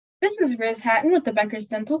This is Riz Hatton with the Becker's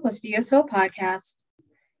Dental plus DSO podcast.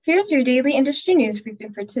 Here's your daily industry news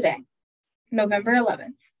briefing for today, November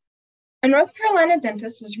 11th. A North Carolina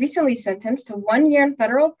dentist was recently sentenced to 1 year in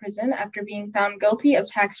federal prison after being found guilty of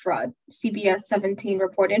tax fraud, CBS 17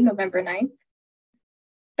 reported November 9th.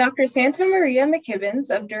 Dr. Santa Maria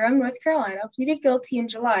McKibbins of Durham, North Carolina, pleaded guilty in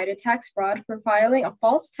July to tax fraud for filing a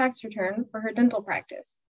false tax return for her dental practice.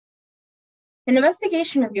 An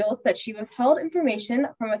investigation revealed that she withheld information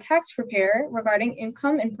from a tax preparer regarding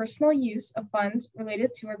income and personal use of funds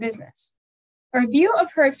related to her business. A review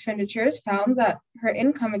of her expenditures found that her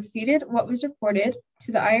income exceeded what was reported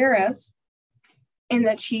to the IRS and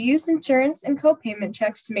that she used insurance and co-payment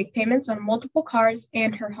checks to make payments on multiple cars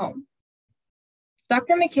and her home.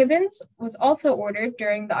 Dr. McKibbins was also ordered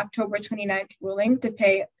during the October 29th ruling to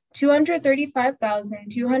pay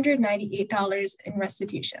 $235,298 in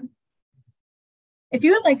restitution. If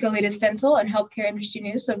you would like the latest dental and healthcare industry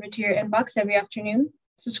news delivered to your inbox every afternoon,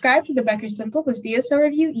 subscribe to the Becker's Dental plus DSO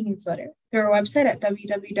Review e-newsletter through our website at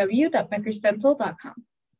www.beckersdental.com.